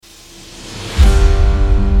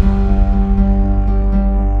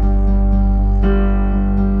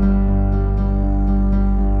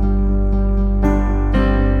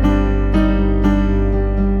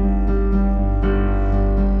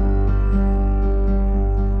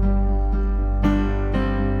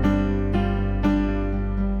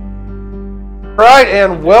Right,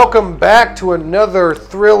 and welcome back to another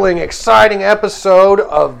thrilling, exciting episode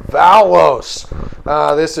of Valos.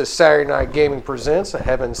 This is Saturday Night Gaming Presents, a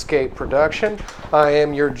Heavenscape production. I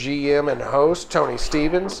am your GM and host, Tony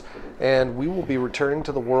Stevens, and we will be returning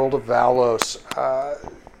to the world of Valos.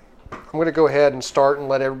 I'm going to go ahead and start and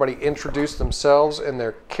let everybody introduce themselves and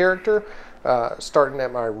their character, starting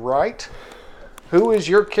at my right. Who is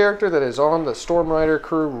your character that is on the Storm Rider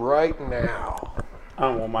crew right now?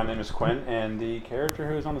 Well, my name is Quinn, and the character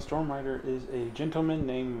who is on the Storm Rider is a gentleman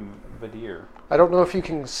named Vadir. I don't know if you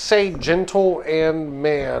can say gentle and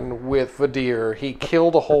man with Vadir. He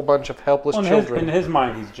killed a whole bunch of helpless children. In his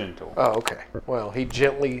mind, he's gentle. Oh, okay. Well, he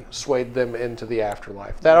gently swayed them into the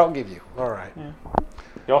afterlife. That I'll give you. All right. Yeah.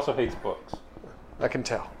 He also hates books. I can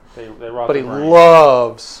tell. They rot but he the brain.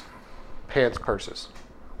 loves pants purses.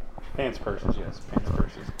 Pants purses, yes. Pants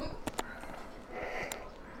purses.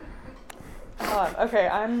 Okay,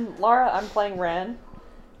 I'm Laura. I'm playing Ren.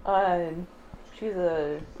 She's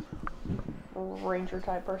a ranger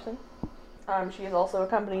type person. She is also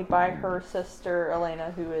accompanied by her sister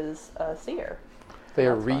Elena, who is a seer. They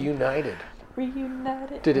are reunited.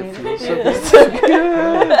 Reunited. Did it feel so good? so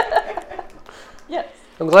good? Yes.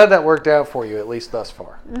 I'm glad that worked out for you, at least thus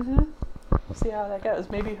far. Mm-hmm. See how that goes.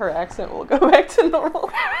 Maybe her accent will go back to normal.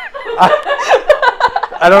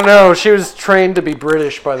 I don't know. She was trained to be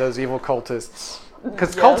British by those evil cultists.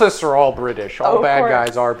 Because Yes. cultists are all British. All of bad course.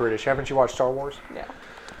 guys are British. Haven't you watched Star Wars?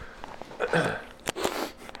 Yeah.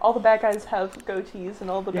 All the bad guys have goatees,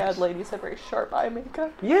 and all the bad ladies have very sharp eye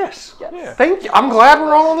makeup. Yes. Yes. Yeah. Thank you. I'm glad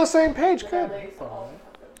we're all on the same page. Good.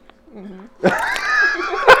 Mm-hmm.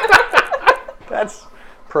 That's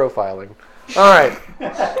profiling. All right.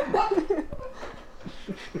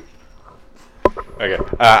 Okay.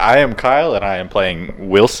 I am Kyle, and I am playing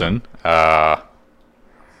Wilson. Yeah.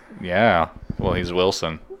 Well, he's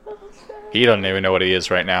Wilson. He doesn't even know what he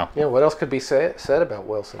is right now. Yeah. What else could be said about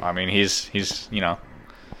Wilson? I mean, he's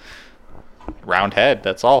round head.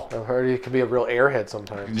 That's all. I've heard he could be a real airhead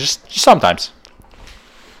sometimes. Just sometimes.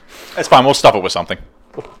 That's fine. We'll stuff it with something.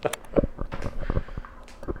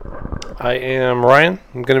 I am Ryan.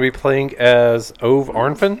 I'm going to be playing as Ove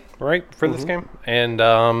Arnfin, right, for this game, and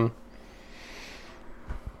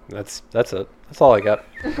that's it. That's all I got.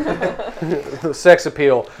 The sex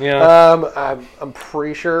appeal. Yeah. I'm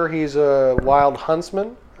pretty sure he's a wild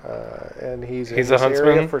huntsman, and he's in He's a this area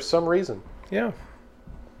huntsman? for some reason, Yeah.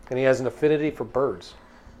 and he has an affinity for birds.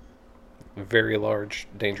 Very large,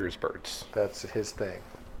 dangerous birds. That's his thing.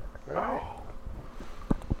 Right.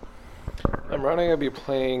 I'm running. I'll be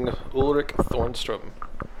playing Ulrich Thornstrom.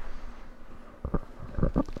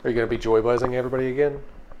 Are you going to be joy buzzing everybody again?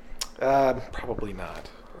 Probably not.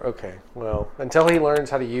 Okay, well, until he learns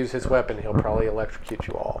how to use his weapon, he'll probably electrocute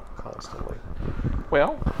you all constantly.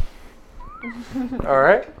 Well, All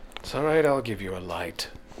right? it's all right. I'll give you a light.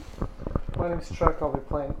 My name's Chuck. I'll be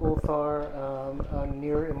playing Ulthar, a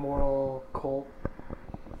near immoral cult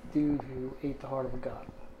dude who ate the heart of a god.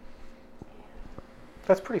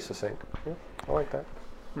 That's pretty succinct. Yeah, I like that.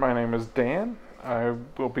 My name is Dan. I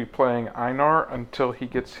will be playing Einar until he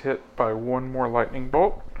gets hit by one more lightning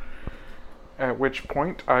bolt, at which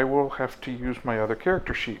point I will have to use my other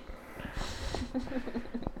character sheet.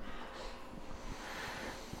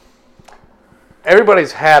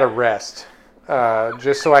 Everybody's had a rest.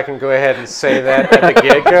 Just so I can go ahead and say that at the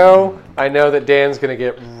get-go. I know that Dan's going to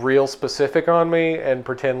get real specific on me and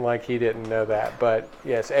pretend like he didn't know that. But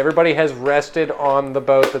yes, everybody has rested on the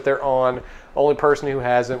boat that they're on. Only person who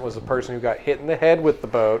hasn't was the person who got hit in the head with the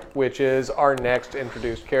boat, which is our next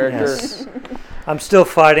introduced character. Yes. I'm still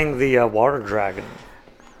fighting the water dragon.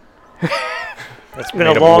 It's been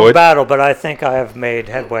a long battle, but I think I have made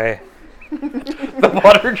headway. The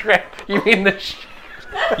water dragon? You mean the...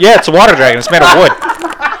 Yeah, it's a water dragon. It's made of wood.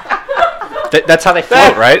 That's how they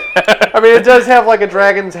float, right? I mean, it does have like a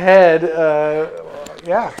dragon's head.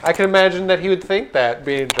 Yeah, I can imagine that he would think that,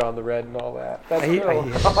 being John the Red and all that. That's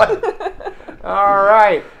all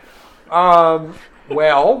right.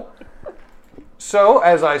 Well, so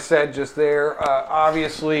as I said just there,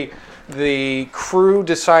 obviously the crew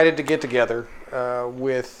decided to get together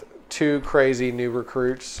with two crazy new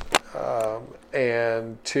recruits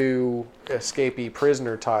and two escapee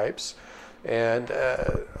prisoner types and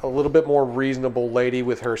a little bit more reasonable lady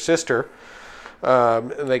with her sister.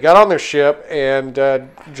 And they got on their ship, and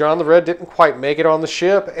John the Red didn't quite make it on the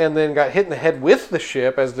ship, and then got hit in the head with the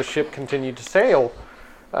ship as the ship continued to sail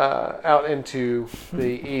out into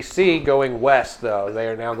the EC, going west, though. They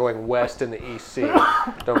are now going west in the EC.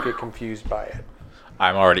 Don't get confused by it.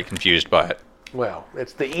 I'm already confused by it. Well,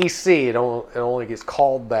 it's the EC. It only gets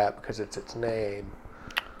called that because it's its name.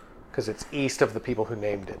 because it's east of the people who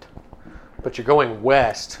named it. But you're going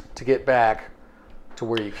west to get back to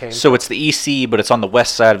where you came So from. it's the EC, but it's on the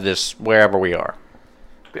west side of this, wherever we are.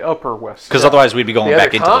 The upper west. Because otherwise we'd be going The back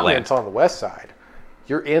other into the land. continent's on the west side.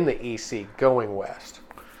 You're in the EC going west.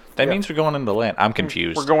 That means we're going into the land. I'm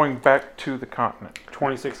confused. We're going back to the continent.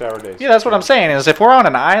 26-hour days. Yeah, that's what I'm saying. Is if we're on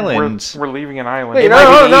an We're, island, we're leaving an island. Hey, you're It might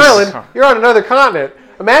not be on an the east island. continent. You're on another continent.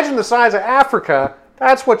 Imagine the size of Africa.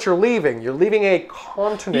 That's what you're leaving. You're leaving a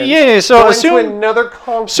continent. Yeah, so going assume- to another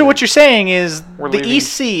continent. so what you're saying is We're the leaving-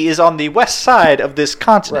 EC is on the west side of this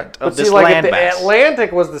continent, Right. But of this see, like if the landmass.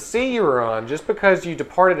 Atlantic was the sea you were on, just because you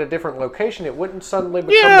departed a different location, it wouldn't suddenly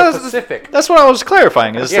become Yeah, the Pacific. That's what I was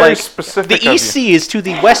clarifying. Is Yeah, like specific the of EC is to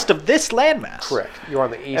the west of this landmass. Correct. You're on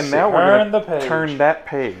the east. And now we're Turn going the page. to turn that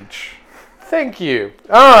page. Thank you.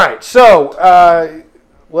 All right, so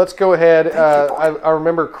let's go ahead. I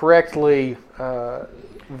remember correctly,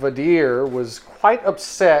 Vadir was quite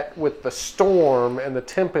upset with the storm and the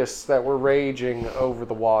tempests that were raging over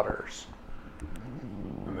the waters.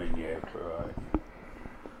 I mean, yeah, right.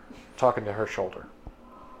 Talking to her shoulder.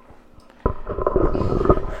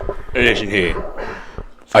 Listen here.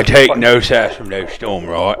 I take no sass from no storm,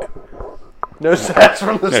 right? No sass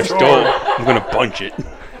from the No storm. storm. I'm gonna punch it.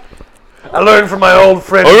 I learned from my old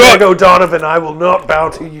friend All right. Greg O'Donovan, I will not bow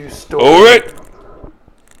to you, storm. All right.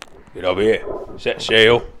 Get over here. Set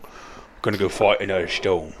sail. Gonna go fight another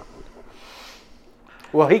storm.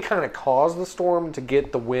 Well, he kind of caused the storm to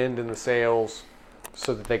get the wind in the sails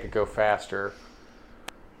so that they could go faster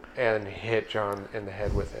and hit John in the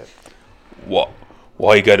head with it. What?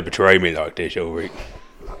 Why you gotta betray me like this, Ulrich?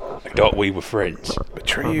 I thought we were friends.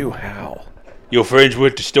 Betray you how? You're friends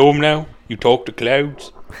with the storm now? You talk to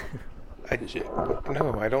clouds? Is it?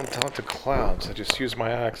 No, I don't talk to clouds. I just use my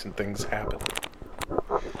axe and things happen.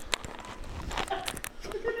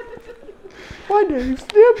 My name's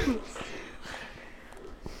Nimbus.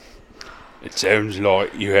 It sounds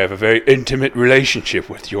like you have a very intimate relationship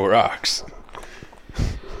with your ox.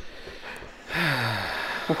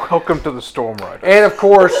 Welcome to the Storm Rider. And of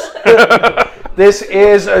course, this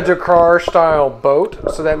is a Dakar style boat,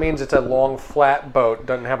 so that means it's a long, flat boat.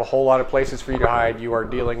 Doesn't have a whole lot of places for you to hide. You are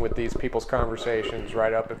dealing with these people's conversations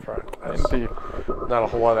right up in front. That's Indeed. not a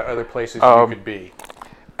whole lot of other places you could be.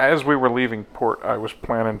 As we were leaving port, I was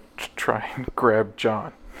planning to try and grab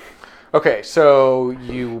John. Okay, so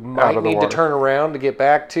you might of the need to water. turn around to get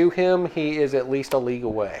back to him. He is at least a league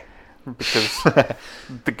away. Because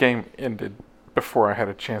the game ended before I had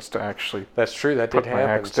a chance to actually That's true. That put did my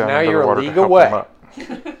happen. axe So down now into you're the a water to league help him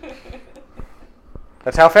away. up.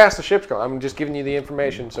 That's how fast the ship's going. I'm just giving you the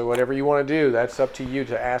information. So whatever you want to do, that's up to you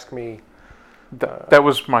to ask me. That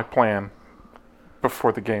was my plan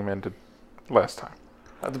before the game ended last time.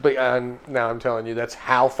 But now I'm telling you, that's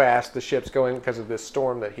how fast the ship's going because of this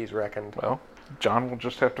storm that he's reckoned. Well, John will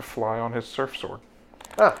just have to fly on his surf sword.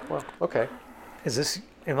 Ah, well, okay. Is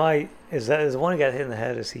the one who got hit in the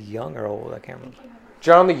head, is he young or old? I can't remember.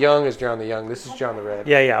 John the Young is John the Young. This is John the Red.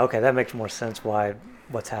 Yeah, okay, that makes more sense why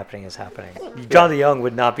what's happening is happening. John the Young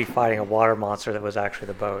would not be fighting a water monster that was actually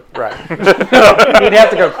the boat. Right. He'd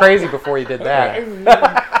have to go crazy before he did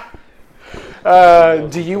that.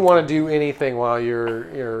 Do you want to do anything while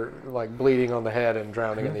you're like bleeding on the head and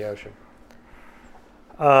drowning in the ocean?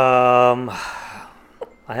 I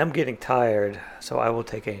am getting tired, so I will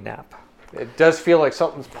take a nap. It does feel like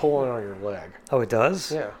something's pulling on your leg. Oh, it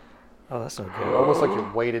does? Yeah. Oh, that's no good. Almost like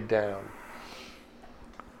you're weighted down.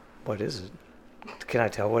 What is it? Can I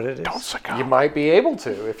tell what it is? Don't succumb. You might be able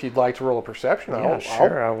to if you'd like to roll a perception. Yeah,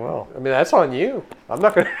 sure, I will. I mean, that's on you. I'm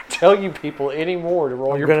not going to tell you people anymore to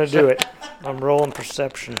roll I'm your going to do perception. it. I'm rolling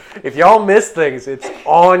perception. If y'all miss things, it's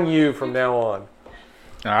on you from now on.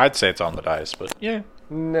 I'd say it's on the dice, but yeah.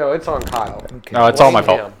 No, it's on Kyle. Okay. No, it's all my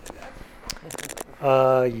Blame fault.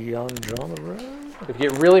 him. Young John the Red. If you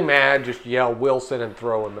get really mad, just yell Wilson and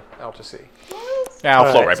throw him out to sea. Yeah,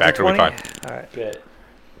 I'll float Alright, right back. It'll be 20? fine. All right.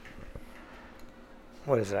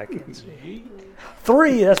 What is it? I can't see.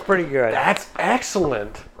 3. That's pretty good. That's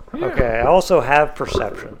excellent. Okay. I also have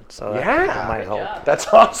perception, so that Yeah. might help. That's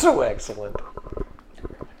also excellent.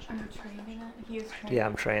 Yeah,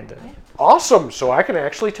 I'm trained. Awesome. So I can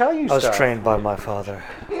actually tell you I was stuff. trained by my father.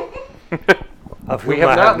 Of We whom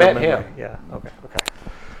have I not no met memory. him. Yeah. Okay.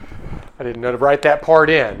 I didn't know to write that part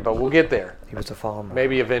in, but we'll get there. He was a farmer.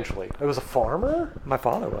 Maybe eventually. It was a farmer? My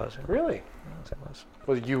father was. Really? Yes, it was.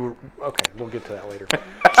 Well, you... Okay, we'll get to that later.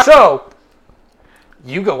 So,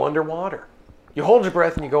 you go underwater. You hold your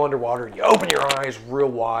breath and you go underwater and you open your eyes real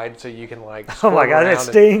wide so you can like... Oh my squirm God! It around and-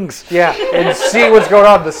 stings. Yeah, and see what's going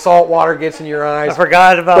on. The salt water gets in your eyes. I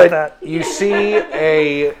forgot about But that. you see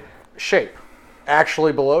a shape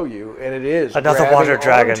actually below you, and it is Another grabbing water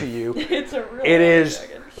dragon. onto you. It's a real It is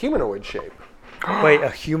dragon. humanoid shape. Wait, a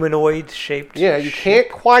humanoid shaped? Yeah, you can't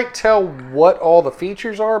quite tell what all the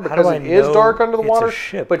features are because I it is know dark under the it's a water,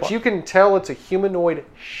 ship? but What- you can tell it's a humanoid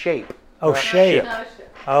shape. Oh, shape. No,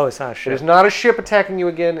 shit. Oh, it's not a It ship. is not a ship attacking you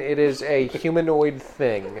again. It is a humanoid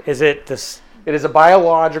thing. Is it this? It is a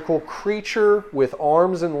biological creature with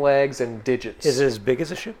arms and legs and digits. Is it as big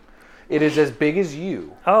as a ship? It is as big as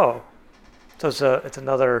you. Oh, so it's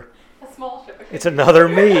another. A small ship. It's another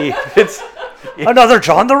me. It's Another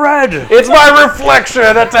John the Red. it's my reflection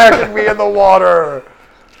attacking me in the water.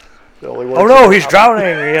 It only works Oh no, he's drowning.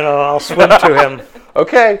 You know, I'll swim to him.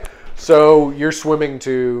 Okay, so you're swimming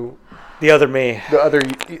to The other me. the other.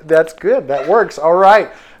 That's good. That works. All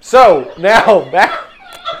right. So now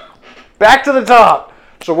back to the top.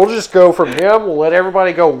 So we'll just go from him. We'll let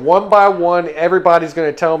everybody go one by one. Everybody's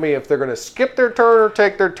going to tell me if they're going to skip their turn or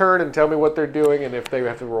take their turn, and tell me what they're doing and if they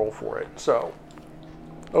have to roll for it. So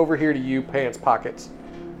over here to you, Pants Pockets.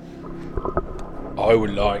 I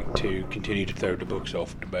would like to continue to throw the books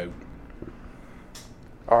off the boat.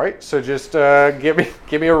 All right. So just give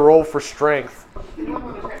me a roll for strength.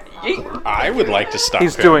 I would like to stop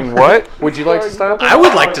He's him. doing what? Would you like to stop him? I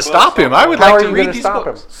would like to stop him. I would How like are to you read going to these stop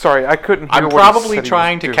books. him? Sorry, I couldn't hear I'm what he probably said he was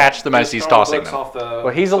trying to doing. catch them as he's tossing them. Well,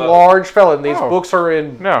 he's a large fella, and these Oh. books are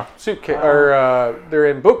in No. suitcase, or they're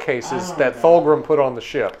in bookcases that Thulgrim put on the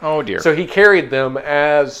ship. Oh dear. So he carried them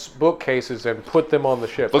as bookcases and put them on the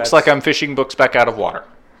ship. Looks like I'm fishing books back out of water.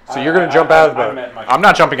 So you're going to jump out of the boat. I'm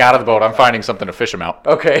not jumping out of the boat. I'm finding something to fish them out.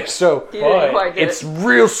 Okay, so You didn't quite get it's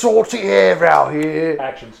real salty air out here.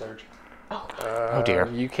 Action surge. Oh dear.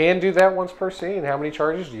 You can do that once per scene. How many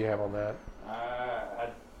charges do you have on that? I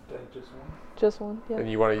did just one. Just one. Yeah.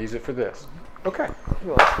 And you want to use it for this? Okay.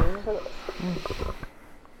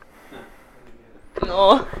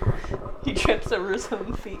 No. He trips over his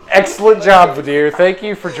own feet. Excellent job, Vadir. Thank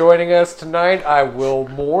you for joining us tonight. I will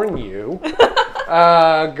mourn you.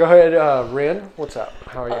 Go ahead, Rin. What's up?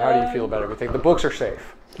 How do you feel about everything? The books are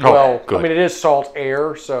safe. Oh, Well, good. I mean, it is salt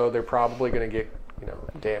air, so they're probably going to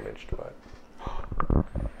get damaged. But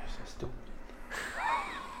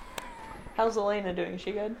How's Elena doing? Is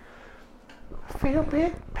she good? I feel a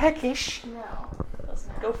bit peckish. No. Let's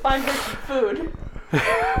go find her some food.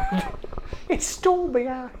 It's stormy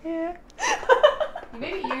out here.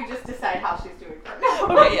 Maybe you just decide how she's doing for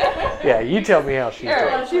now. Okay, yeah. Yeah, you tell me how she's doing.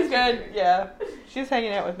 Alright, she's good. Yeah. She's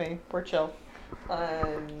hanging out with me. We're chill.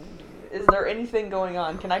 Is there anything going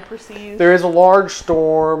on? Can I perceive? There is a large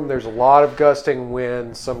storm. There's a lot of gusting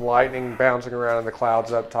wind, some lightning bouncing around in the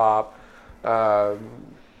clouds up top.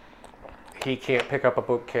 He can't pick up a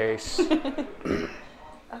bookcase.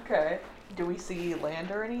 Okay. Do we see land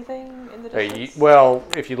or anything in the Hey, distance? well,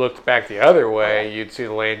 if you looked back the other way, you'd see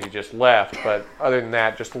the land you just left. But other than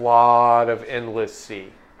that, just a lot of endless sea,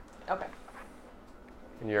 Okay.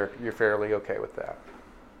 and you're fairly okay with that.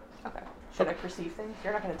 Okay. Should I perceive things?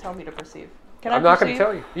 You're not going to tell me to perceive. Can I I'm not going to perceive?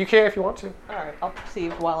 tell you. You can if you want to. Alright, I'll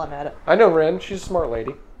perceive while I'm at it. I know Ren. She's a smart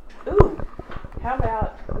lady. Ooh. How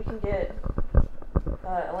about we can get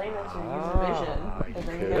Elena to use a vision, and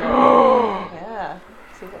then we could. can yeah,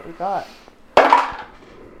 see what we got.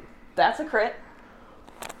 That's a crit.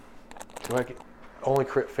 Do I get only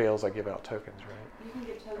crit fails? I give out tokens, right? You can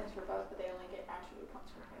get tokens for both, but they only get attribute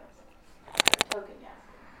points for fails. Token, yes.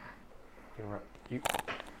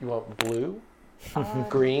 You want blue,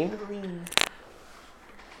 green, Green.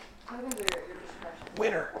 Tokens are your discretion.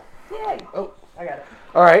 winner. Yay! Oh. I got it.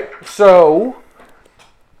 All right, so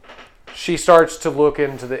she starts to look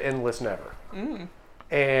into the endless never.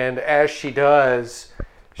 And as she does,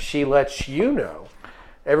 she lets you know.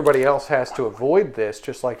 Everybody else has to avoid this,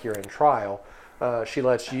 just like you're in trial. She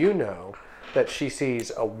lets you know that she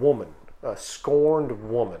sees a woman, a scorned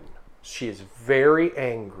woman. She is very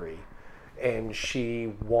angry, and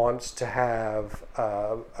she wants to have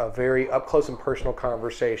a very up-close and personal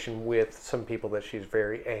conversation with some people that she's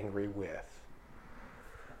very angry with.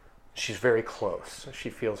 She's very close. She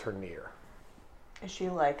feels her near. Is she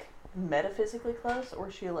like metaphysically close, or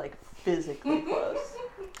is she like physically close?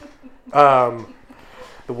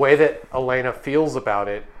 The way that Elena feels about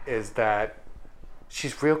it is that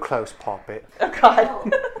she's real close, Poppet. Oh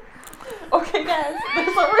God. Okay, guys, there's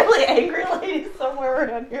a really angry lady somewhere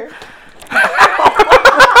around here.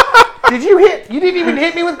 Did you hit? You didn't even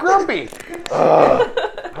hit me with Grumpy.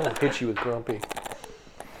 I won't hit you with Grumpy.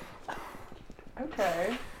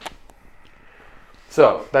 Okay.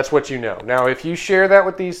 So that's what you know. Now, if you share that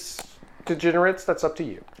with these degenerates, that's up to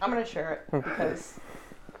you. I'm gonna share it because,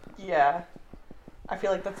 yeah, I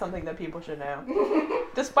feel like that's something that people should know.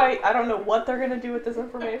 Despite, I don't know what they're going to do with this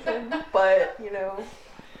information, but, you know.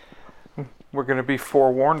 We're going to be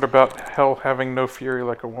forewarned about hell having no fury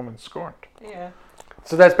like a woman scorned. Yeah.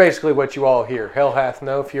 So that's basically what you all hear. Hell hath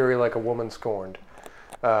no fury like a woman scorned.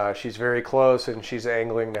 She's very close, and she's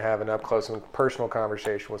angling to have an up-close and personal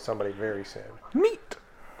conversation with somebody very soon. Neat.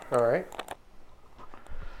 All right.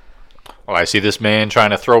 Well, I see this man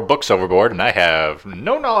trying to throw books overboard, and I have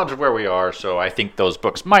no knowledge of where we are, so I think those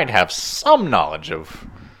books might have some knowledge of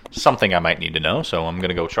something I might need to know, so I'm going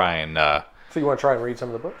to go try and... So you want to try and read some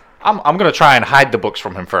of the books? I'm going to try and hide the books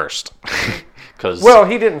from him first. Cause, Well,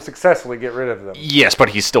 he didn't successfully get rid of them. yes, but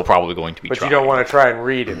he's still probably going to be But trying. you don't want to try and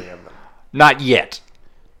read any of them. Not yet.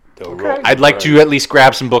 Okay. I'd like to at least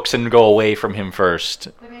grab some books and go away from him first.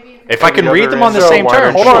 Then maybe you can If I can the read other them on the is- same So,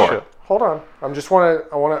 turn, hold sure. on. Hold on.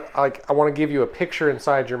 I want to give you a picture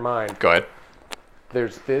inside your mind. Go ahead.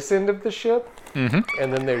 There's this end of the ship, Mm-hmm.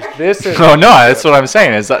 and then there's this end. Oh, of no, the that's ship. what I'm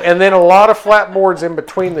saying. Is that, And then a lot of flat boards in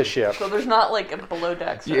between the ship. So there's not like a below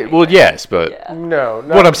decks. or yeah, anything. well, yes, but... Yeah. No.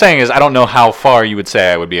 What I'm saying is I don't know how far you would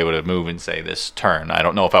say I would be able to move in, say, this turn. I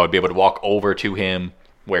don't know if I would be able to walk over to him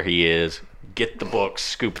where he is, get the books,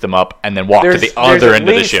 scoop them up, and then walk to the other end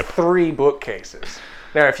of the ship. 3 bookcases.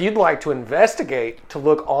 Now, if you'd like to investigate, to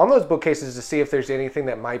look on those bookcases to see if there's anything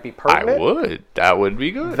that might be I pertinent, would. That would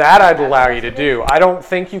be good. that I'd allow you to do. I don't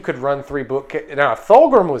think you could run 3 bookcases. Now, if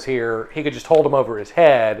Thulgrim was here, he could just hold them over his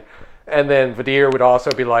head, and then Vadir would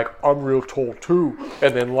also be like, I'm real tall too,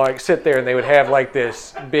 and then like sit there and they would have like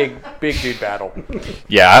this big dude battle.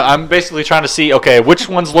 Yeah, I'm basically trying to see, okay, which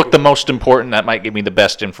ones look the most important that might give me the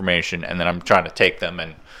best information, and then I'm trying to take them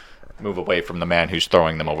and move away from the man who's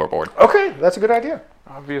throwing them overboard. Okay, that's a good idea.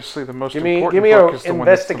 Obviously, the most Give me important an book is the one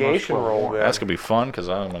that's the most investigation roll well-worn. then. That's going to be fun because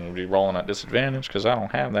I'm going to be rolling at disadvantage because I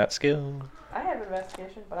don't have that skill. I have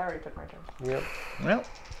investigation, but I already took my turn. Yep. Well,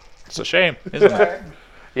 it's a shame, isn't it? Sorry.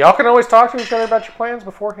 Y'all can always talk to each other about your plans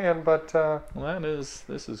beforehand, but Well, this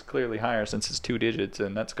is clearly higher since it's 2 digits,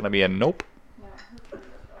 and that's going to be a nope.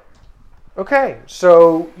 okay.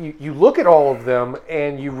 So you look at all of them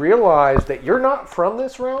and you realize that you're not from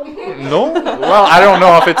this realm, No? Well, I don't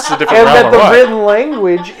know if it's a different and realm that or the what. written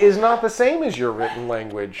language is not the same as your written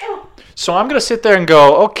language. So I'm going to sit there and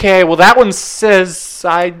go, okay, well, that one says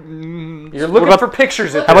You're looking for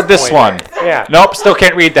pictures at How about this point. one? Yeah. Nope, still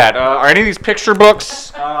can't read that. Are any of these picture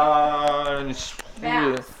books?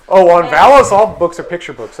 Maps. Oh, on Valos, all books are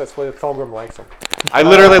picture books. That's why Thulgrim likes them. I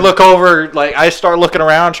literally look over, like, I start looking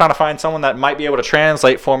around trying to find someone that might be able to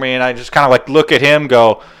translate for me, and I just kind of, like, look at him,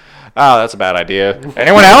 go, oh, that's a bad idea.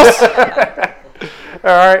 Anyone else? All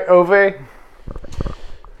right, Ove.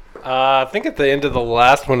 I think at the end of the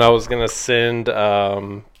last one, I was going to send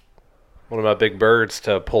one of my big birds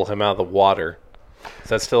to pull him out of the water. Is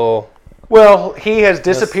that still... Well, he has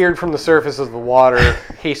disappeared from the surface of the water.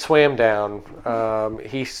 He swam down.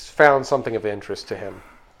 He found something of interest to him.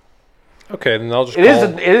 Okay, then I'll just It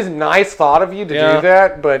is a nice thought of you to Yeah. do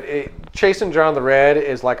that, but chasing John the Red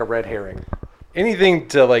is like a red herring. anything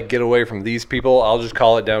to, like, get away from these people, I'll just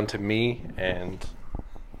call it down to me and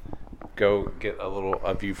go get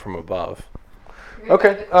a view from above.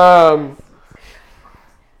 Okay.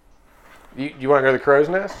 You want to go to the crow's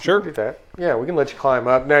nest? Sure. Do that. Yeah, we can let you climb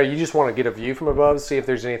up. Now, you just want to get a view from above, see if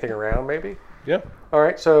there's anything around, maybe? Yeah. All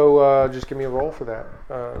right, so just give me a roll for that.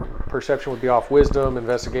 Perception would be off wisdom.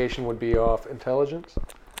 Investigation would be off intelligence.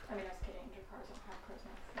 I mean, I was kidding. Your cars don't have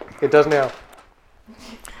crow's nests. It does now.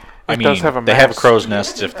 I It mean, does have a they have mast. crow's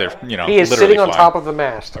nests if they're, you know, He is literally sitting on flying. top of the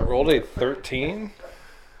mast. I rolled a 13.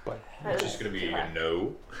 It's just going to be a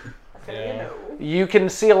no. Yeah. You can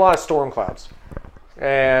see a lot of storm clouds.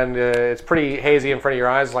 And it's pretty hazy in front of your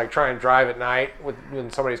eyes, like try and drive at night when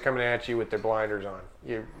somebody's coming at you with their blinders on.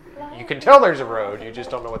 You can tell there's a road, you just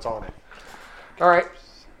don't know what's on it. All right.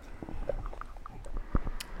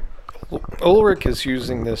 Ulrich is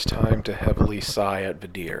using this time to heavily sigh at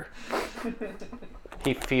Vadir.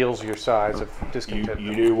 He feels your sighs of You discontent.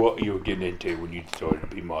 knew what you were getting into when you decided to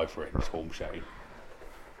be my friend, that's all I'm saying.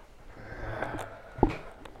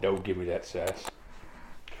 Don't give me that sass.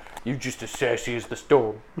 You just as sassy as the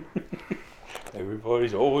storm.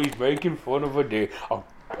 Everybody's always making fun of a day. I'll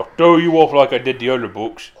throw you off like I did the other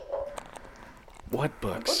books. What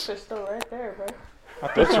Books books? are still right there, bro.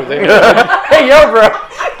 Books are there. Hey, yo, bro.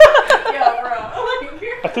 Yeah,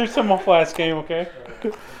 bro. I threw some off last game, okay?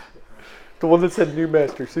 The one that said New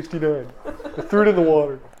Master, 69. I threw it in the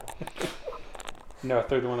water. No, I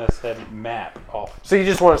threw the one that said map off. So you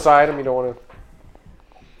just want to side him? You don't want to...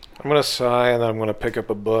 I'm going to sigh and then I'm going to pick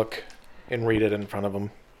up a book and read it in front of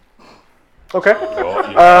him. Okay.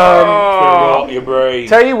 Got your brain.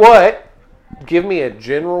 Tell you what, give me a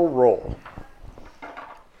general roll.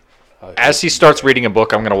 As he starts reading a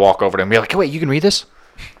book, I'm going to walk over to him and be like, hey, wait, you can read this?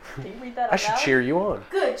 Can you read that out I should loud? cheer you on.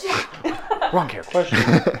 Good job. Wrong character.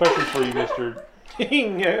 Question for you, Mister.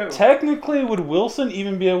 No. Technically, would Wilson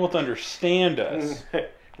even be able to understand us?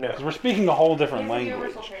 No. Because we're speaking a whole different Here's a language.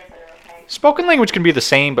 universal translator, okay? Spoken language can be the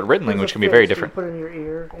same, but written language can be very different. You put it in your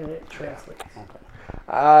ear and it translates.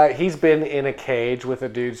 He's been in a cage with a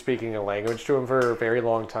dude speaking a language to him for a very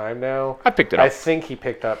long time now. I picked it I up. think he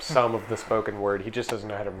picked up some of the spoken word. He just doesn't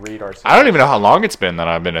know how to read our I don't even know how long it's been that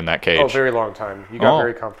I've been in that cage. Oh, very long time. You got Oh.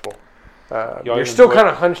 very comfortable. Y'all You're even still put- kind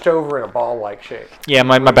of hunched over in a ball-like shape. Yeah,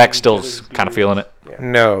 my back still's kind of feeling it.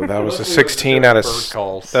 No, that was a 16 out of Bird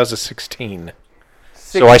calls. That was a 16.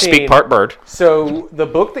 So I 16. speak part bird. So the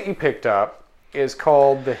book that you picked up is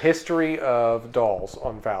called The History of Dolls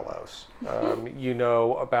on Valos. You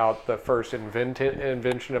know about the first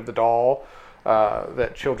invention of the doll,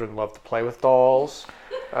 that children love to play with dolls.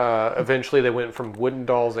 Eventually they went from wooden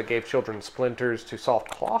dolls that gave children splinters to soft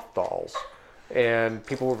cloth dolls. And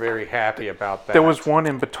people were very happy about that. There was one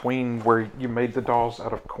in between where you made the dolls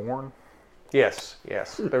out of corn. Yes,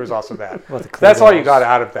 there was also that. Well, the clay That's all you dolls. got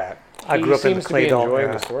out of that. I He grew up in the seems to clay be doll enjoying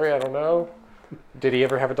era. the story. I don't know. Did he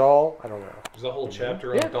ever have a doll? I don't know. There's a whole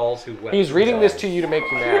chapter on dolls who wept. He's reading this to you to make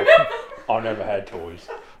you mad. I never had toys.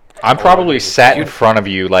 I'm probably sat in front of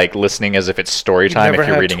you, like, listening as if it's story time if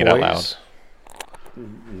you're reading it out loud.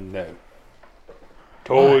 No.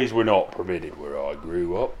 Toys were not permitted where I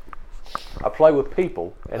grew up. I play with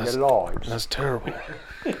people and their lives. That's terrible.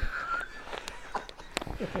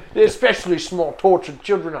 Especially small tortured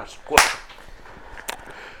children, I squish.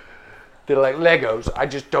 They're like Legos. I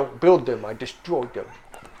just don't build them. I destroy them.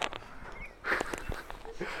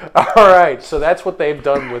 All right, so that's what they've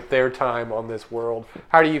done with their time on this world.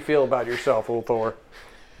 How do you feel about yourself, Ulthor?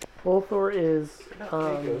 Ulthor is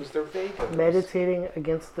meditating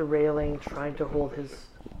against the railing, trying to hold his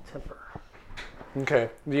temper. Okay.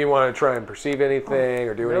 Do you want to try and perceive anything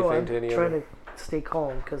or do anything to any I'm of trying them? to stay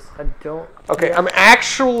calm because I don't. Okay, yet- I'm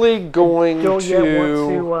actually going Don't yet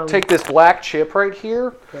to want to, take this black chip right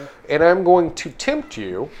here, Okay. and I'm going to tempt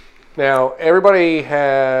you. Now, everybody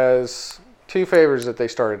has 2 favors that they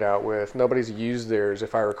started out with. Nobody's used theirs,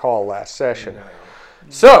 if I recall, last session.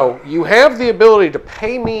 So, you have the ability to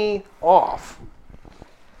pay me off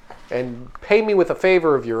and pay me with a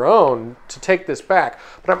favor of your own to take this back,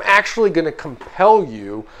 but I'm actually going to compel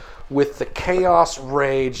you with the chaos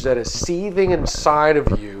rage that is seething inside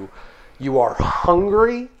of you. You are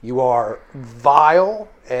hungry, you are vile,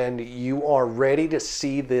 and you are ready to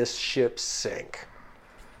see this ship sink.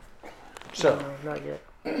 So, No, not yet.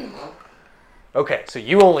 okay, so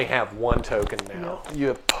you only have 1 token now. You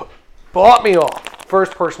have bought me off.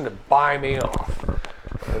 First person to buy me off.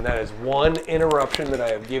 And that is 1 interruption that I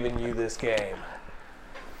have given you this game.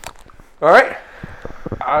 All right?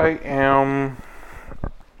 I am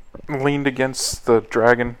leaned against the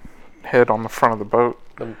dragon head on the front of the boat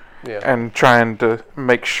Yeah. and trying to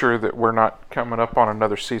make sure that we're not coming up on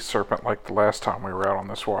another sea serpent like the last time we were out on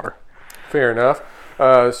this water. Fair enough.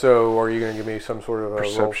 So are you going to give me some sort of a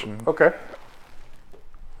Perception. Roll? Okay.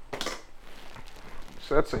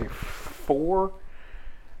 So that's a 4.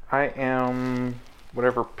 I am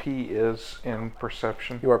whatever P is in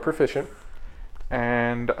perception. You are proficient.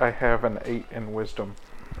 And I have an 8 in wisdom.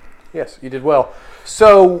 Yes, you did well.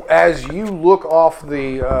 So as you look off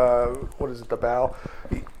the, the bow,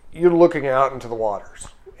 you're looking out into the waters.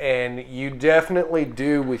 And you definitely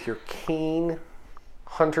do, with your keen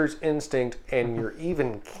hunter's instinct and your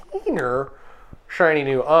even keener shiny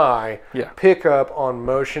new eye, pick up on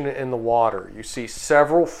motion in the water. You see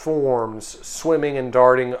several forms swimming and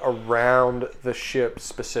darting around the ship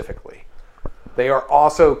specifically. They are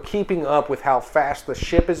also keeping up with how fast the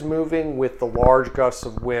ship is moving with the large gusts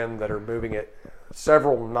of wind that are moving at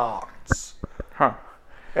several knots. Huh.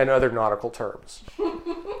 And other nautical terms.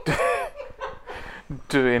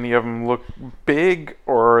 Do any of them look big,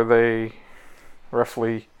 or are they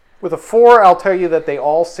roughly... With a 4, I'll tell you that they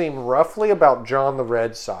all seem roughly about John the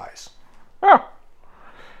Red size. Oh.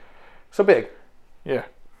 So big. Yeah.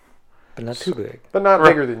 But not too big. But not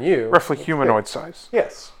bigger than you. Roughly It's humanoid big. size.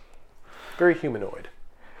 Yes. Very humanoid.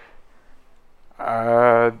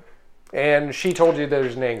 And she told you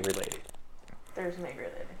there's an angry lady. There's an angry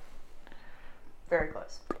lady. Very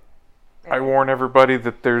close. I warn everybody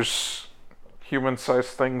that there's human-sized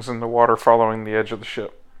things in the water following the edge of the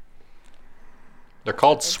ship. They're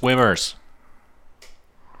called swimmers.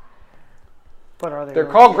 But are they? They're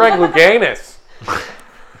called Greg Louganis. I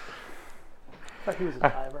thought he was a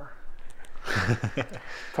diver.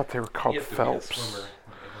 Thought they were called Phelps.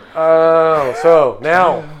 Oh, so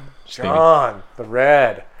now John, the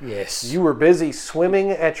red. Yes. You were busy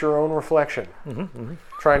swimming at your own reflection,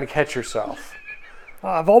 trying to catch yourself.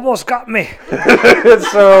 I've almost got me.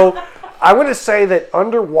 So I want to say that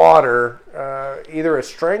underwater, either a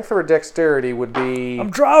strength or a dexterity would be, I'm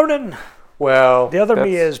drowning. well, The other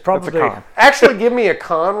me is That's a probably. con. actually give me a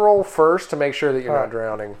con roll first to make sure that you're not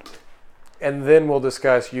drowning. And then we'll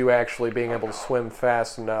discuss you actually being able to swim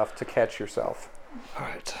fast enough to catch yourself. All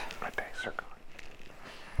right. My dice are gone.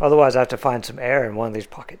 Otherwise, I have to find some air in one of these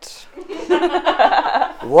pockets.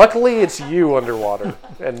 Luckily, it's you underwater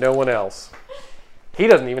and no one else. He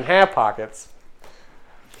doesn't even have pockets.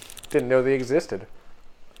 Didn't know they existed.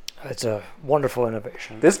 It's a wonderful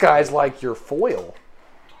innovation. This guy's like your foil.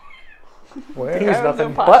 Where? He has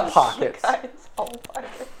nothing but pockets. Guys, all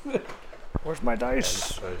pockets. Where's my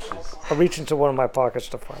dice? I reach into one of my pockets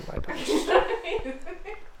to find my dice. You need a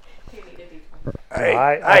D20. Hey,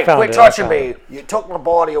 I found quit it, I touching found me. You took my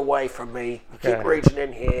body away from me. You keep Okay. reaching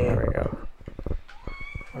in There here. we go.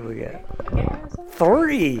 What do we get?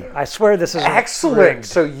 3. I swear this is Excellent. rigged.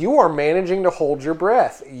 So you are managing to hold your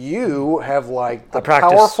breath. You have like the I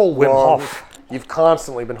practice powerful Wim lungs. Hof. You've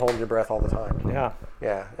constantly been holding your breath all the time. Yeah.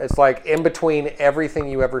 Yeah. It's like in between everything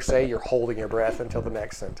you ever say, you're holding your breath until the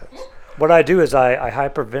next sentence. What I do is I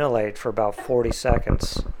hyperventilate for about 40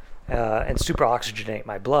 seconds and super oxygenate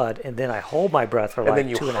my blood, and then I hold my breath for And like then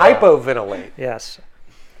you 2.5. hypoventilate. Yes.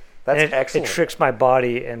 That's And it excellent. tricks my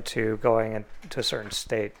body into going into a certain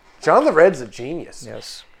state. John the Red's a genius.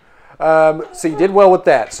 Yes. So you did well with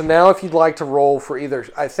that. So now if you'd like to roll for either,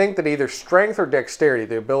 I think that either strength or dexterity,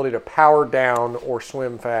 the ability to power down or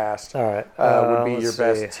swim fast, All right. would be your let's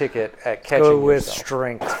best see. ticket at catching Go with yourself.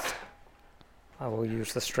 strength. I will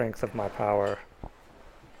use the strength of my power.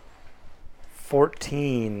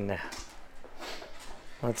 14.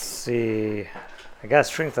 Let's see. I got a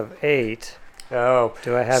strength of 8. Oh,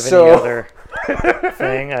 Do I have So- any other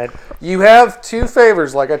thing? you have 2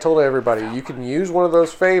 favors, like I told everybody. You can use one of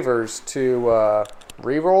those favors to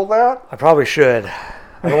re-roll that. I probably should.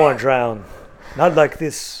 I don't want to drown. Not like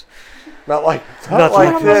this. Not like Not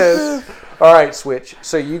like like this. All right, switch.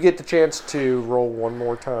 So you get the chance to roll one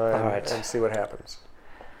more time All right. and see what happens.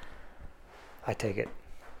 I take it.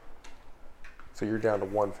 So you're down to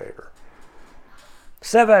 1 favor.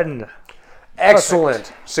 7.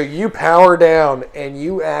 Excellent. So you power down and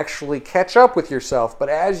you actually catch up with yourself. But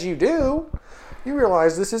as you do, you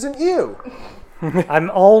realize this isn't you. I'm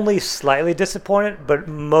only slightly disappointed, but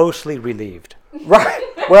mostly relieved. Right.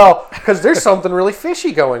 Well, because there's something really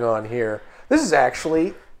fishy going on here. This is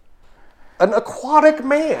actually an aquatic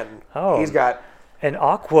man. Oh. He's got An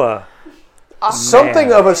aqua. something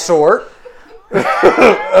man. of a sort.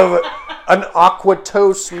 An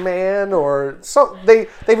aquatose man, or so they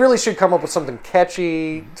really should come up with something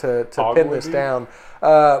catchy to pin this Ogwoody? down.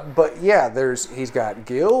 But yeah, he's got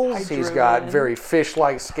gills. He's got very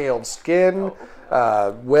fish-like scaled skin,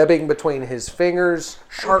 webbing between his fingers,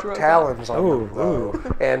 sharp talons on Ooh, them,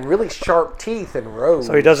 though, and really sharp teeth and rows.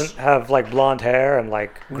 So he doesn't have like blonde hair and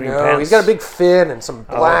like green No, pants. he's got a big fin and some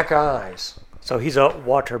black eyes. So he's a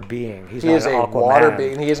water being. He's He not is an a aqua water man.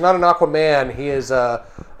 being. He is not an aquaman. He is a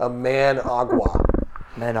man agua.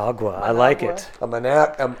 Man agua. I like it. A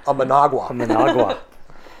managua. A managua.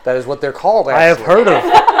 That is what they're called, I have actually.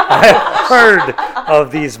 heard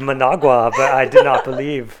of these managua, but I did not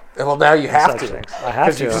believe Well, now you have such to. things. I have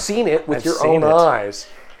Because to. you've seen it with I've your seen own it. eyes.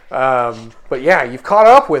 But yeah, you've caught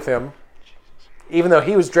up with him, even though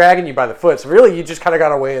he was dragging you by the foot. So really, you just kind of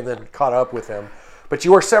got away and then caught up with him. But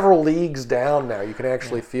you are several leagues down now. You can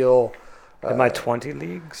actually feel... Am I 20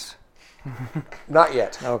 leagues? Not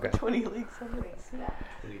yet. Okay. 20 leagues away.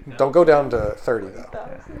 Don't go down to 30, though.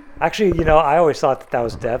 Actually, I always thought that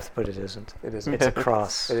was depth, but it isn't. It isn't. It's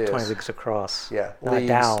across. It is. 20 leagues across. Yeah. Not leagues.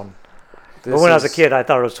 down. This But when I was a is- kid, I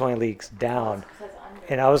thought it was 20 leagues down.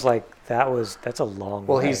 And I was like, that's a long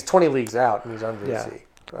Well, way. he's 20 leagues out, and he's under Yeah. the sea.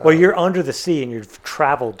 Well, you're under the sea and you've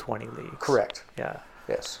traveled 20 leagues. Correct. Yeah.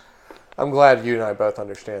 Yes. I'm glad you and I both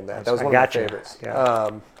understand that. That was I one of my gotcha. favorites. Yeah.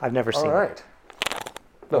 I've never seen All right. it.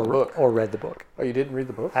 No, the book. Or read the book. Oh, you didn't read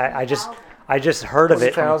the book? I just heard of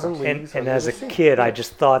it, 20,000 and, leagues and under as the a sea. kid, I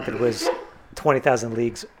just thought that it was 20,000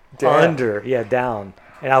 leagues Down. down,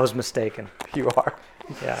 and I was mistaken. You are.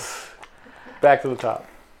 Yeah. Back to the top.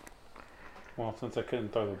 Well, since I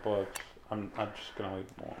couldn't throw the books, I'm just gonna leave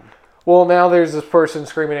them alone. Well, now there's this person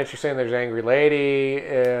screaming at you saying there's an angry lady,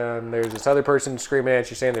 and there's this other person screaming at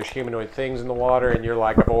you saying there's humanoid things in the water, and you're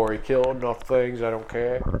like, I've already killed enough things, I don't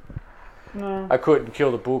care. No. I couldn't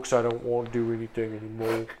kill the books, I don't want to do anything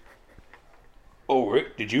anymore. Oh,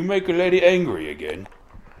 Rick, did you make a lady angry again?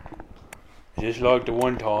 Just like the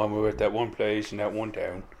one time we were at that one place in that one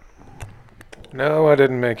town. No, I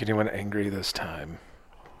didn't make anyone angry this time.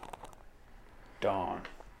 Darn.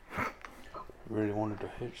 Really wanted to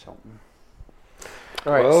hit something.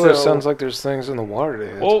 All right, Well, so it sounds like there's things in the water to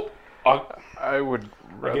hit. Well, I would I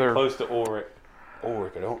get rather. close to Ulrich.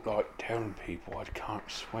 Ulrich, I don't like telling people I can't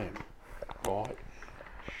swim. Right?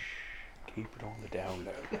 Keep it on the down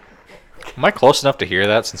low. Am I close enough to hear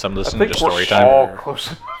that since I'm I think listening to story we're time? all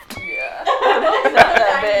close. Yeah. It's not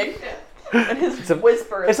that big. And his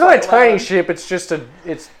whisper is it's not a quite tiny loud. ship. It's just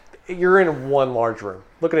you're in one large room.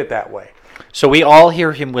 Look at it that way. So we all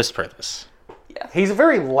hear him whisper this. He's a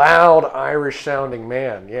very loud Irish-sounding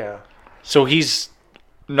man. Yeah. So he's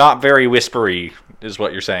not very whispery, is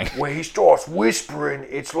what you're saying. When he starts whispering,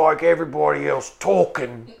 it's like everybody else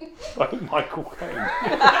talking. Like Michael Caine.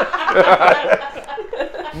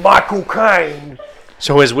 Michael Caine.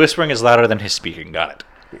 So his whispering is louder than his speaking. Got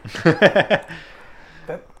it.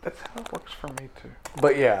 That's how it works for me too.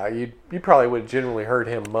 But yeah, you probably would have generally heard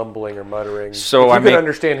him mumbling or muttering. So if I you could make-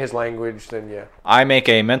 understand his language, then yeah. I make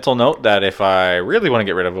a mental note that if I really want to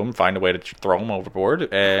get rid of him, find a way to throw him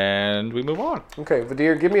overboard, and we move on. Okay,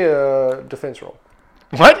 Vadir, give me a defense roll.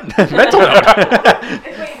 What? Mental note? Wait,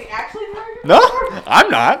 is he actually murdered? No, I'm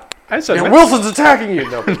not. I said Yeah, mental- Wilson's attacking you.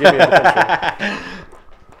 No, but give me a defense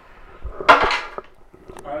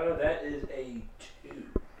roll. That is a 2.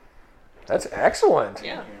 That's excellent.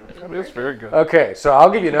 Yeah. That is very good. Okay, so I'll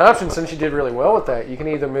give you an option since you did really well with that. You can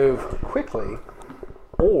either move quickly,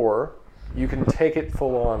 or you can take it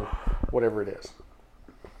full on, whatever it is.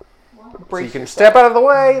 So you can step out of the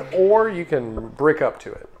way, or you can brick up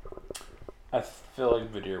to it. I feel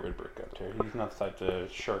like Vadir would break up to it. He's not the type to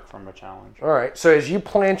shirk from a challenge. All right. So as you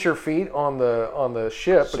plant your feet on the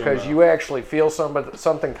ship, because you actually feel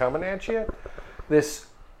something coming at you, this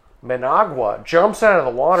Managua jumps out of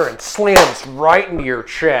the water and slams right into your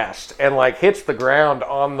chest and like hits the ground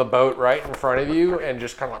on the boat right in front of you and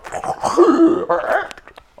just kind of like.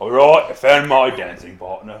 Alright, I found my dancing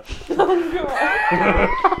partner.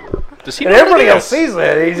 Does he And know everybody what it else is? sees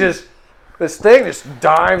that. This thing just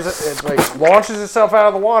dives, it like launches itself out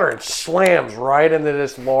of the water and slams right into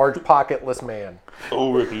this large pocketless man.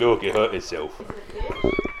 Ulrich, look, it hurt itself.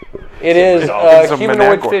 It is It's a a humanoid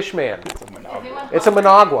Managua. fish man. It's a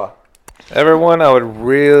Managua. Everyone, I would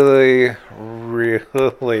really,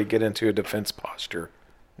 really get into a defense posture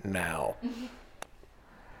now.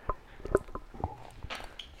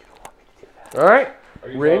 All right,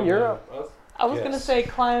 Rin, you're up. I was gonna say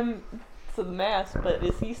climb to the mast, but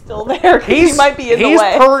is he still there? 'Cause he might be in the he's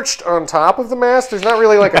way. perched on top of the mast. There's not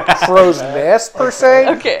really like a crow's nest per se,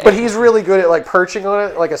 Okay. but he's really good at like perching on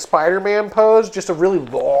it, like a Spider-Man pose, just a really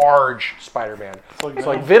large Spider-Man. It's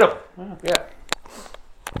like Venom, yeah,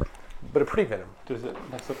 but a pretty Venom. Does it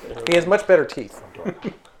mess up the He has much better teeth.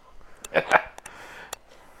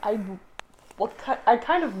 I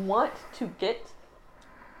kind of want to get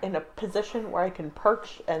in a position where I can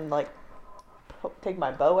perch and like take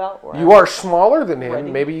my bow out. Or You are smaller than him. Ready?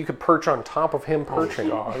 Maybe you could perch on top of him perching.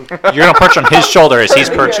 You're gonna perch on his shoulder as he's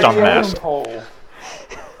perched on the mast.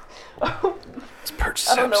 It's perch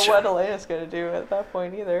I don't know what Elena's gonna do at that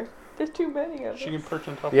point either. There's too many of She them. can perch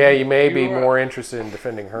on top Yeah, of you may be You are- more interested in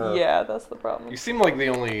defending her. Yeah, that's the problem. You seem like the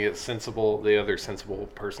other sensible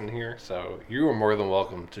person here, so you are more than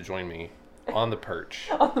welcome to join me on the perch.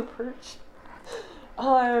 On the perch.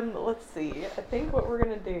 Let's see. I think what we're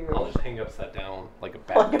gonna do. I'll just hang upside down like a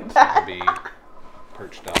bat, Like a so I bat. can be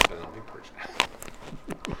perched up and I'll be perched down.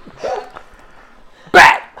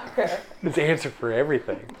 Okay. It's the answer for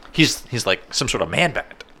everything. He's like some sort of man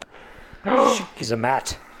bat. He's a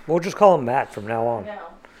Matt. We'll just call him Matt from now on. No.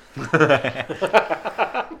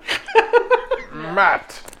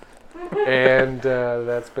 Matt. And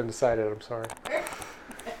that's been decided. I'm sorry.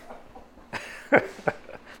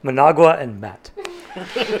 Managua and Matt.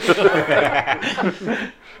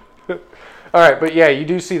 All right, but yeah, you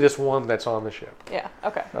do see this one that's on the ship. Yeah.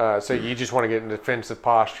 Okay. So you just want to get in defensive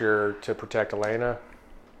posture to protect Elena.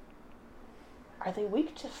 Are they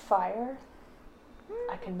weak to fire?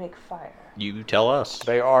 I can make fire. You tell us.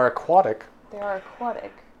 They are aquatic, They are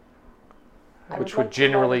aquatic. I which would would like to light a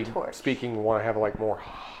generally torch. speaking want to have like more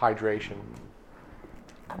hydration.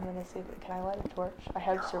 I'm gonna see. Can I light a torch? I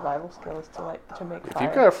have survival skills to make If fire.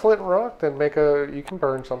 you've got a flint and rock, then you can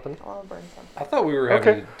burn something. I'll burn something. I thought we were Okay,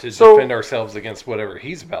 having to so- defend ourselves against whatever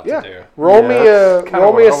he's about Yeah. to do. Roll Yeah, me that's kinda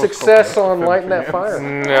roll me what a I was success hoping on to lighting that defend fire.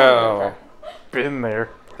 No. Been there.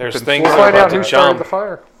 There's Been things We'll that are find about out to who started the jump.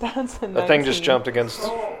 fire. That's a The thing just 19. jumped against.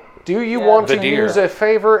 Do you Yeah. want to The deer. use a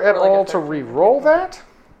favor at Or like a all to 13. re-roll that,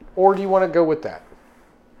 or do you want to go with that?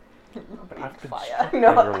 I've been Fire. struck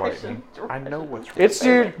No, by your I lightning. should- I know what's It's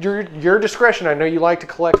your discretion. I know you like to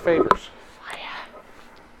collect favors.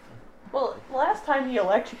 last time he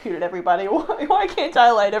electrocuted everybody. Why can't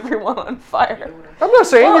I light everyone on fire? I'm not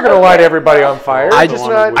saying you're going to light everybody on fire. I just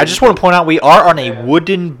just want to point out we are on a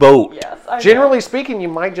wooden boat. Yes. I know. generally speaking, you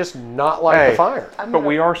might just not light the fire. But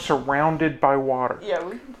we are surrounded by water. Yeah,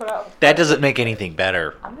 we can put out. That doesn't make anything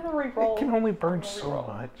better. I'm gonna re-roll. It can only burn so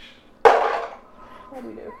much. What do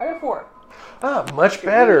we do? I got 4. Ah, much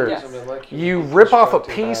better. Yes. You rip off a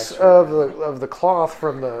piece of the cloth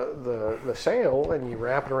from the sail and you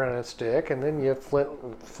wrap it around a stick, and then you flint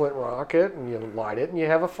rock it and you light it, and you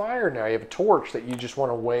have a fire now. You have a torch that you just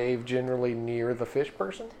want to wave generally near the fish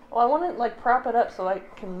person. Well, I want to like prop it up so I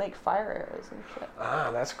can make fire arrows and shit.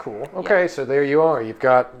 Ah, that's cool. Okay, so there you are. You've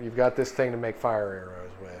got this thing to make fire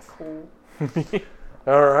arrows with. Cool.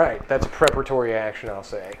 All right, that's a preparatory action, I'll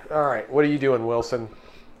say. All right, what are you doing, Wilson?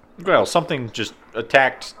 Well, something just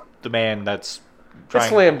attacked the man that's It trying.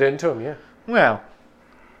 slammed into him, yeah. Well,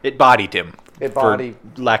 it bodied him. It bodied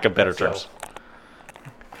for lack of better terms.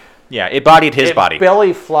 Yeah, it bodied his body.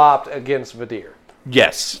 Belly flopped against Vadir.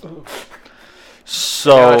 Yes. Now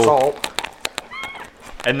So, that's all.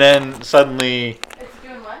 and then suddenly, It's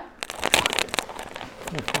doing what?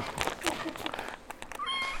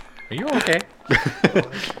 are you okay?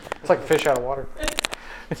 It's like a fish out of water.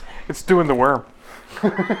 It's doing the worm.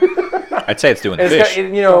 I'd say it's doing the It's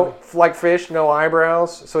fish. got, like fish, no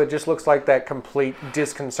eyebrows, so it just looks like that complete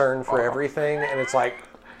disconcern for everything, and it's like,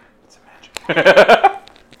 It's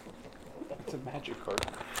a magic card.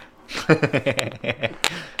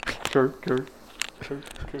 Kurt.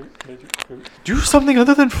 Magic card. Do something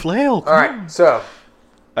other than flail. all right, so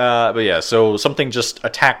But yeah, so something just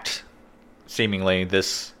attacked, seemingly,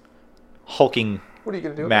 this hulking what are you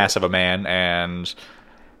gonna do? mass of a man, and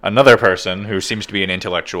another person who seems to be an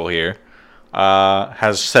intellectual here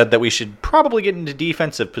has said that we should probably get into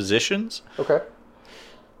defensive positions. Okay.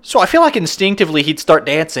 So I feel like instinctively he'd start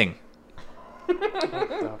dancing.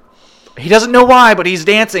 He doesn't know why, but he's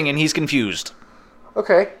dancing and he's confused.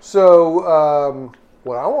 Okay, so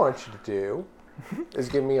what I want you to do is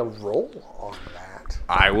give me a roll on that.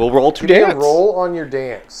 I will roll to Give me dance. a roll on your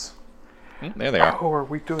dance. There they are. Oh, are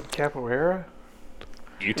we doing capoeira?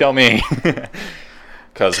 You tell me.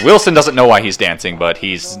 Because Wilson doesn't know why he's dancing, but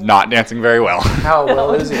he's not dancing very well. How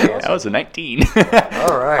well is he dancing? That was a 19.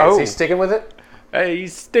 All right, is he Oh. sticking with it?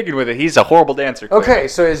 He's sticking with it. He's a horrible dancer. clearly. Okay,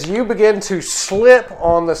 so as you begin to slip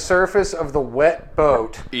on the surface of the wet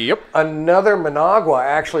boat, Yep. another Managua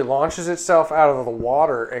actually launches itself out of the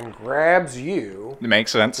water and grabs you, It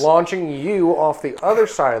makes sense. launching you off the other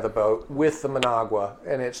side of the boat with the Managua,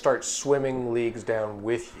 and it starts swimming leagues down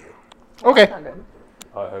with you. Okay. Not good.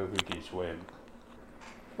 I hope he can swim.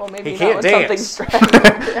 Well, maybe He not can't when dance. something's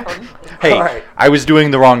dragging him down. Hey, All right. I was doing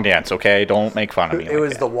the wrong dance, okay? Don't make fun of me. It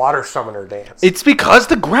was the water summoner dance. It's because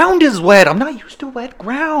the ground is wet. I'm not used to wet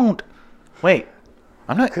ground. Wait.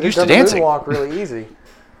 I'm not Could have used to done the dancing. moonwalk really easy.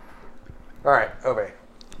 All right, Obe.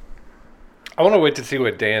 I want to wait to see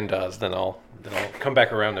what Dan does, then I'll come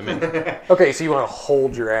back around to me. Okay, so you want to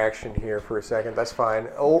hold your action here for a second. That's fine.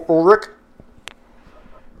 Ulrich?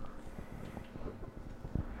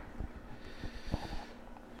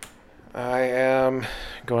 I am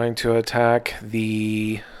going to attack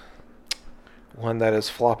the one that is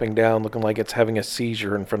flopping down, looking like it's having a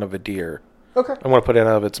seizure in front of a deer. Okay, I want to put it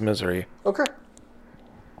out of its misery. okay.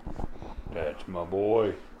 That's my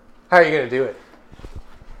boy. How are you going to do it?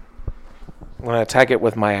 I'm going to attack it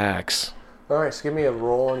with my axe. All right, so give me a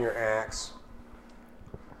roll on your axe.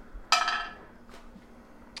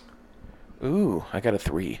 Ooh, I got a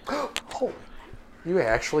 3. Holy, you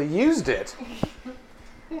actually used it.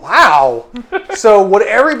 Wow. So what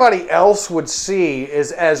everybody else would see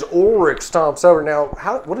is as Ulrich stomps over. Now,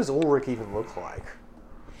 what does Ulrich even look like?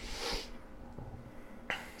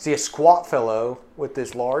 Is he a squat fellow with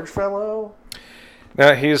this large fellow?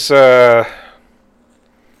 Now, he's kind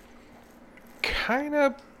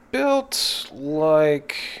of built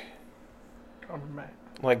like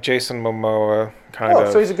Jason Momoa, kind Oh,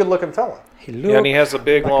 of. so he's a good-looking fellow. Yeah, and he has a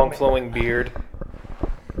big, long, flowing beard.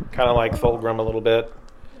 Kind of like Thulgrim a little bit.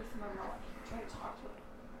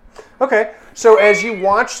 Okay, so as you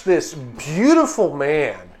watch this beautiful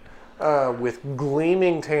man with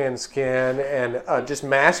gleaming tan skin and just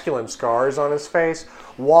masculine scars on his face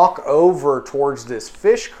walk over towards this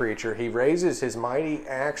fish creature, he raises his mighty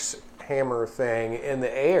axe hammer thing in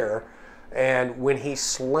the air, and when he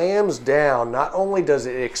slams down, not only does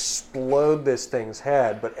it explode this thing's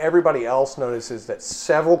head, but everybody else notices that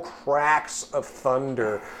several cracks of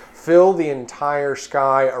thunder fill the entire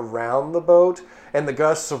sky around the boat, and the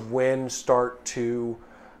gusts of wind start to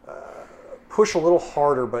push a little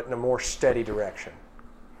harder, but in a more steady direction.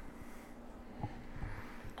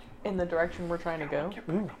 in the direction we're trying to go?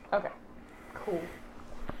 Okay. Cool.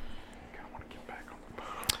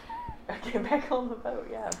 Get back on the boat,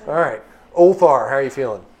 yeah. All right. Ulthar, how are you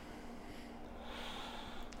feeling?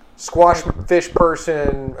 Squash fish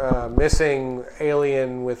person, missing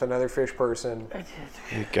alien with another fish person.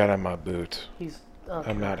 He got on my boot. He's.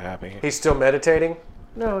 I'm not happy. He's still meditating?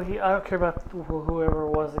 No, I don't care about whoever it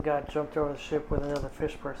was that got jumped over the ship with another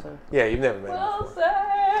fish person. Yeah, you've never met him Well before.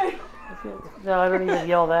 say! No, I don't even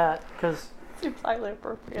yell that because Seems highly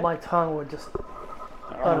appropriate. my tongue would just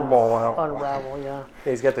Ball out. unravel. Yeah.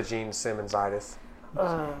 He's got the Gene Simmons-itis.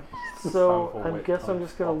 So Tongue I full guess of I'm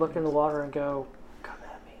just gonna look in the water and go, come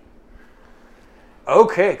at me.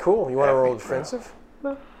 Okay, cool. You want to roll defensive?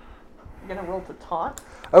 You're gonna roll to taunt?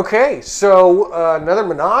 Okay, so another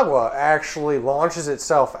Managua actually launches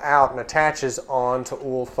itself out and attaches onto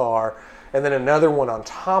Ulthar, and then another one on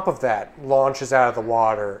top of that launches out of the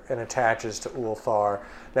water and attaches to Ulthar.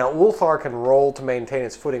 Now, Ulthar can roll to maintain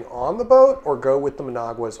its footing on the boat or go with the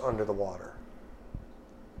Managuas under the water.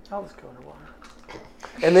 I'll just go in the water.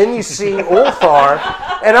 And then you see Ulthar,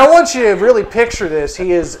 and I want you to really picture this.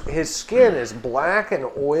 His skin is black and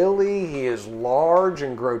oily. He is large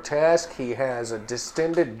and grotesque. He has a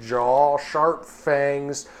distended jaw, sharp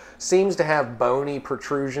fangs, seems to have bony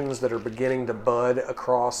protrusions that are beginning to bud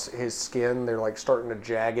across his skin. They're like starting to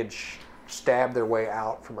jagged stab their way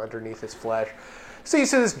out from underneath his flesh. So you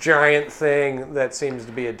see this giant thing that seems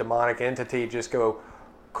to be a demonic entity just go,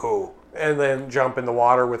 cool, and then jump in the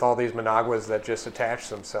water with all these Managuas that just attach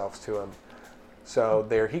themselves to him. So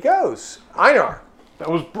there he goes. Einar.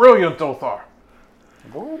 That was brilliant, Ulthar.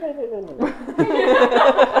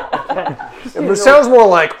 It sounds more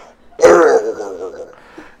like...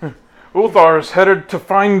 Ulthar is headed to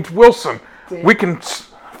find Wilson. We can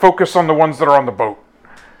focus on the ones that are on the boat.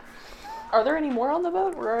 Are there any more on the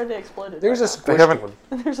boat, or are they exploded? There's a right squished haven't- one.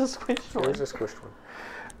 now? There's a squished one. There's a squished one.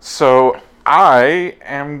 So I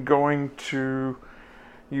am going to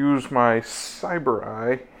use my cyber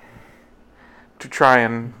eye to try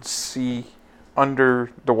and see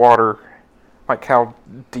under the water, like how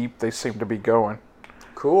deep they seem to be going.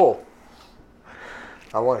 Cool.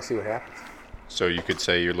 I want to see what happens. So you could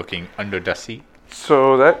say you're looking under the sea.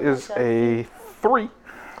 So that is a 3,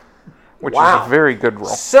 which Wow. is a very good roll.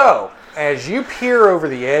 So, as you peer over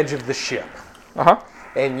the edge of the ship, Uh-huh.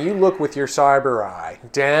 and you look with your cyber eye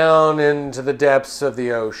down into the depths of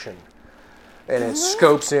the ocean, and it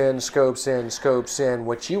scopes in, scopes in, scopes in,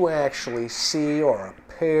 what you actually see are a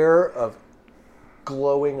pair of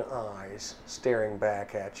glowing eyes staring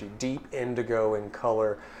back at you, deep indigo in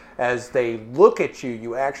color. As they look at you,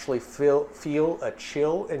 you actually feel a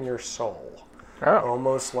chill in your soul. Oh.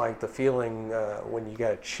 Almost like the feeling when you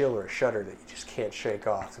got a chill or a shudder that you just can't shake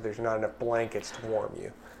off. So there's not enough blankets to warm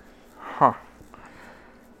you. Huh.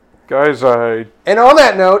 Guys, And on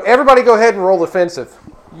that note, everybody go ahead and roll defensive.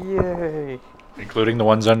 Yay. Including the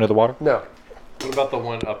ones under the water? No. What about the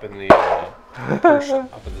one up in the up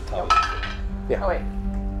in the top? Oh, wait.